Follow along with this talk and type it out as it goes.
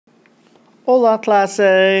Hola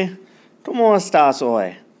clase, ¿cómo estás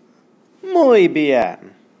hoy? Muy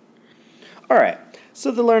bien. Alright, so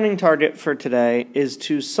the learning target for today is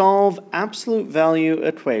to solve absolute value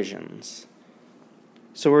equations.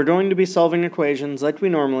 So we're going to be solving equations like we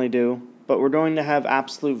normally do, but we're going to have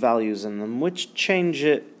absolute values in them, which change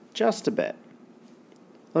it just a bit.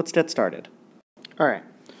 Let's get started. Alright,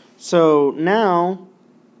 so now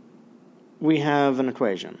we have an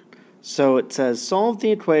equation. So it says solve the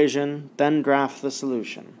equation, then graph the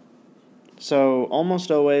solution. So almost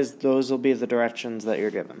always those will be the directions that you're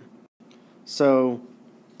given. So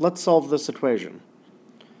let's solve this equation.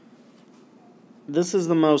 This is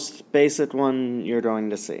the most basic one you're going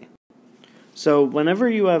to see. So whenever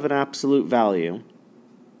you have an absolute value,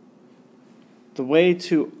 the way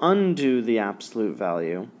to undo the absolute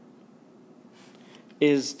value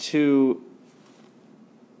is to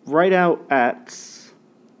write out x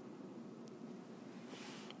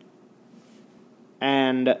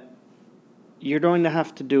and you're going to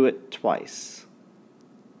have to do it twice.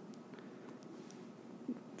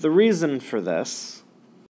 The reason for this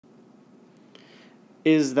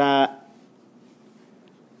is that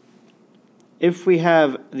if we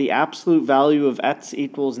have the absolute value of x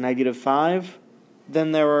equals -5,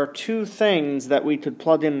 then there are two things that we could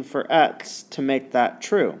plug in for x to make that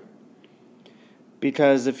true.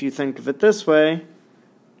 Because if you think of it this way,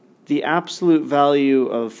 the absolute value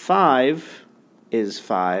of 5 is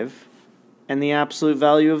 5, and the absolute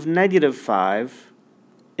value of -5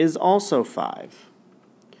 is also 5.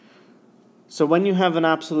 So when you have an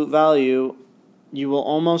absolute value, you will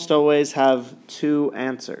almost always have two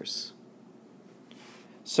answers.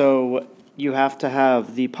 So you have to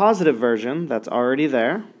have the positive version that's already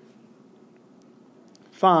there,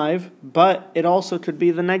 5, but it also could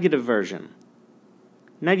be the negative version,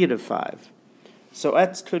 -5. So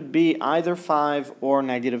x could be either 5 or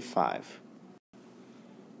 -5.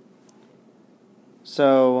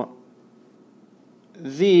 So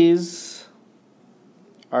these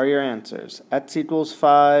are your answers. X equals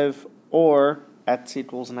 5 or x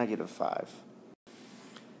equals -5.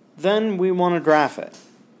 Then we want to graph it.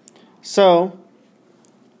 So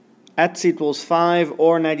x equals 5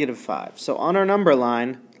 or -5. So on our number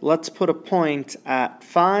line, let's put a point at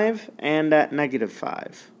 5 and at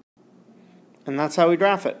 -5. And that's how we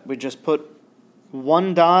graph it. We just put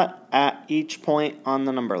one dot at each point on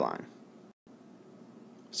the number line.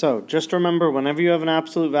 So just remember, whenever you have an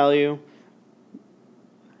absolute value,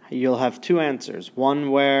 you'll have two answers. One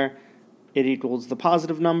where it equals the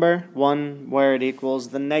positive number, one where it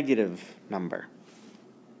equals the negative number.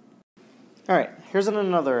 Alright, here's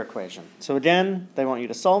another equation. So again, they want you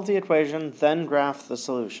to solve the equation, then graph the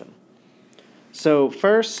solution. So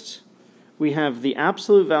first, we have the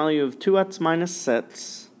absolute value of 2x minus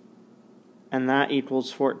 6, and that equals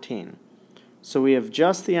 14. So we have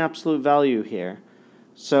just the absolute value here.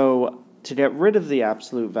 So to get rid of the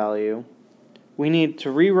absolute value, we need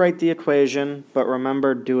to rewrite the equation, but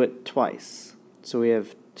remember, do it twice. So we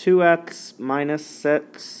have 2x minus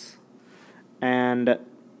 6 and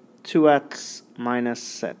 2x minus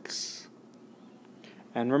 6.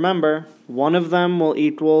 And remember, one of them will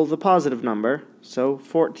equal the positive number, so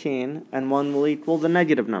 14, and one will equal the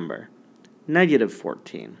negative number,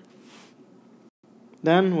 -14.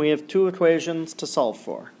 Then we have two equations to solve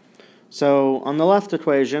for. So on the left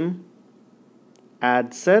equation,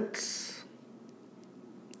 add 6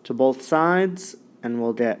 to both sides, and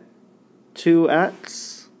we'll get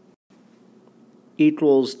 2x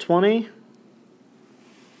equals 20,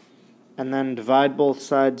 and then divide both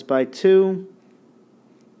sides by 2,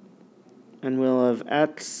 and we'll have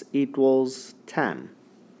x equals 10.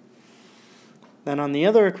 Then on the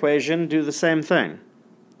other equation, do the same thing.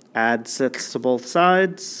 Add 6 to both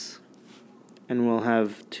sides, and we'll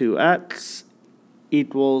have 2x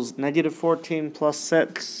equals -14 plus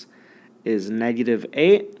 6 is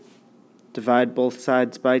 -8. Divide both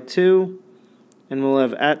sides by 2, and we'll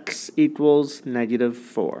have x equals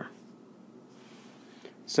 -4.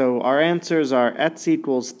 So our answers are x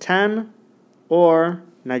equals 10 or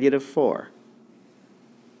 -4.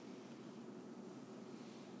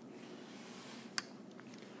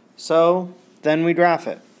 So then we graph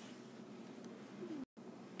it.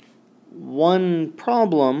 One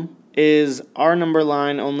problem is our number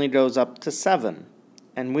line only goes up to 7,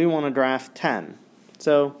 and we want to graph 10.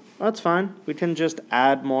 So that's fine. We can just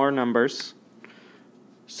add more numbers.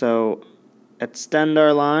 So extend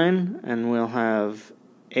our line, and we'll have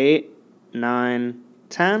 8, 9,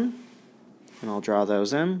 10. And I'll draw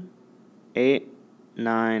those in. 8,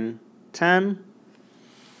 9, 10.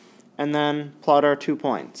 And then plot our 2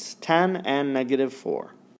 points, 10 and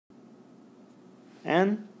 -4.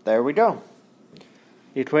 And there we go.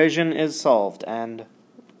 The equation is solved, and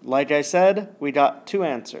like I said, we got two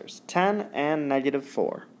answers, 10 and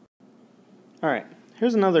 -4. Alright,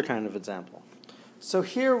 here's another kind of example. So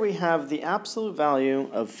here we have the absolute value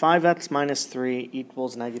of 5x minus 3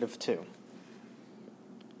 equals -2.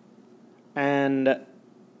 And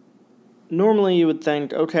normally you would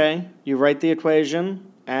think, okay, you write the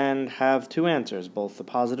equation and have two answers, both the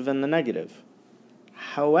positive and the negative.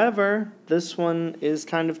 However, this one is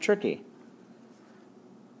kind of tricky.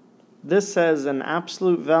 This says an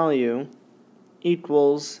absolute value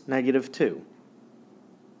equals -2.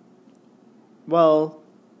 Well,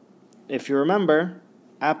 if you remember,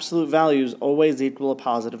 absolute values always equal a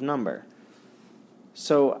positive number.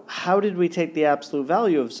 So how did we take the absolute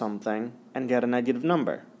value of something and get a negative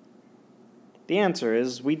number? The answer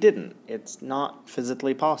is we didn't. It's not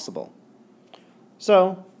physically possible.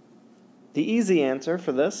 So the easy answer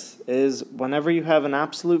for this is whenever you have an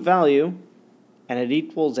absolute value and it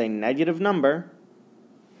equals a negative number,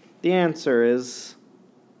 the answer is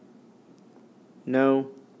no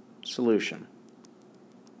solution.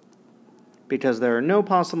 Because there are no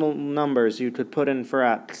possible numbers you could put in for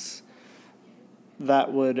x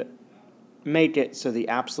that would make it so the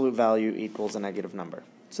absolute value equals a negative number.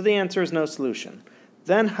 So the answer is no solution.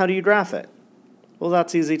 Then how do you graph it? Well,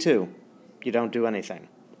 that's easy too. You don't do anything.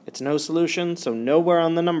 It's no solution, so nowhere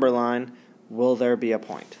on the number line will there be a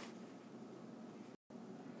point.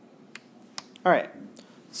 Alright,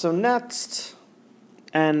 so next,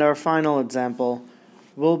 and our final example,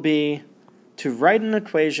 will be to write an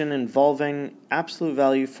equation involving absolute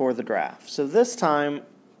value for the graph. So this time,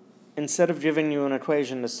 instead of giving you an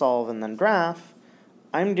equation to solve and then graph,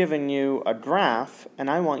 I'm giving you a graph and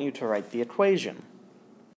I want you to write the equation.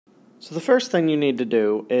 So the first thing you need to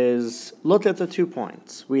do is look at the 2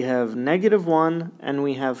 points. We have -1 and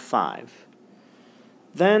we have 5.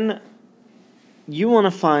 Then you want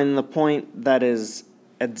to find the point that is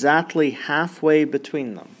exactly halfway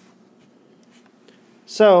between them.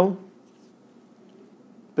 So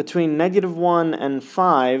between -1 and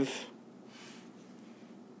 5,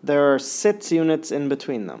 there are 6 units in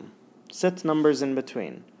between them. 6 numbers in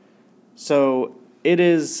between. So it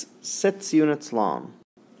is 6 units long.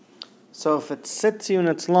 So if it's 6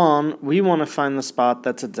 units long, we want to find the spot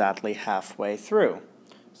that's exactly halfway through.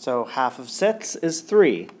 So half of 6 is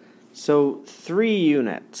 3. So 3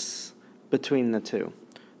 units between the two.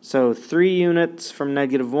 So 3 units from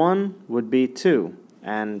 -1 would be 2.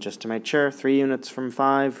 And just to make sure, 3 units from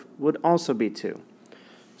 5 would also be 2.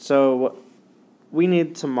 So we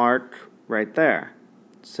need to mark right there.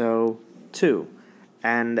 So 2.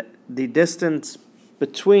 And the distance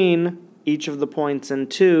between each of the points in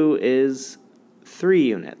 2 is 3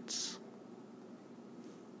 units.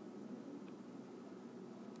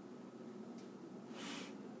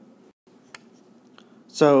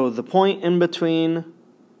 So the point in between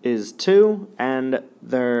is 2, and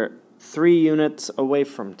they're 3 units away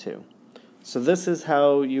from 2. So this is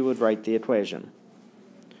how you would write the equation.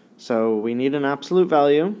 So we need an absolute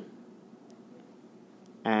value,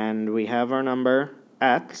 and we have our number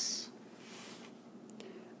x,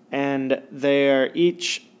 and they are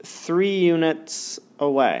each 3 units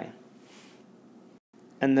away.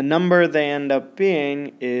 And the number they end up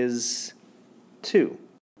being is 2.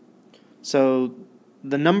 So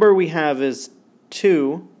the number we have is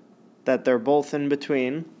 2, that they're both in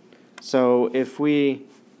between. So if we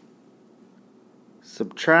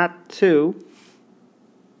subtract 2,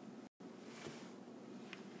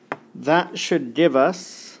 that should give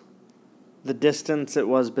us the distance it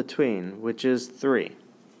was between, which is 3.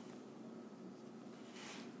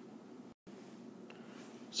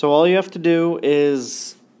 So all you have to do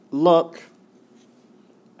is look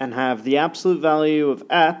and have the absolute value of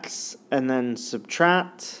x and then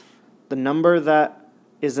subtract the number that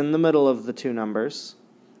is in the middle of the two numbers,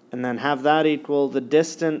 and then have that equal the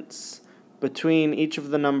distance between each of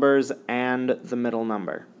the numbers and the middle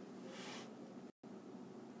number.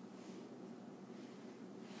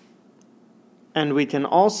 And we can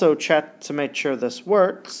also check to make sure this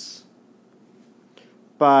works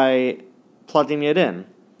by plugging it in.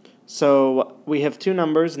 So we have two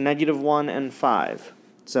numbers, -1 and 5.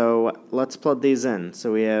 So let's plug these in.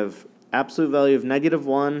 So we have absolute value of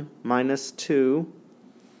 -1 minus 2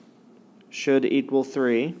 should equal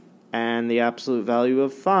 3, and the absolute value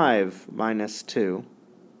of 5 minus 2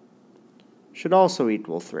 should also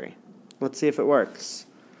equal 3. Let's see if it works.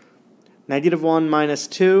 -1 minus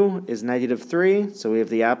 2 is -3, so we have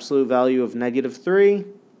the absolute value of -3.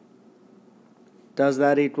 Does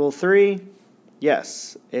that equal 3?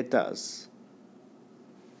 Yes, it does.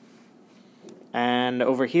 And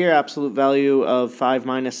over here, absolute value of 5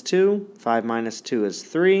 minus 2. 5 minus 2 is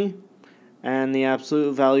 3. And the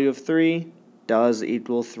absolute value of 3 does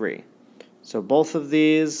equal 3. So both of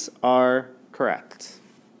these are correct.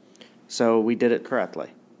 So we did it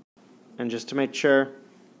correctly. And just to make sure,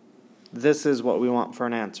 this is what we want for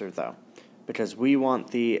an answer, though, because we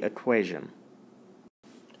want the equation.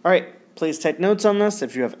 All right, please take notes on this.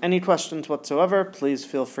 If you have any questions whatsoever, please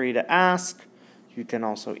feel free to ask. You can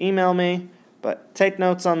also email me, but take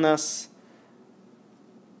notes on this,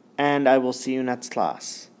 and I will see you next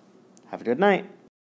class. Have a good night.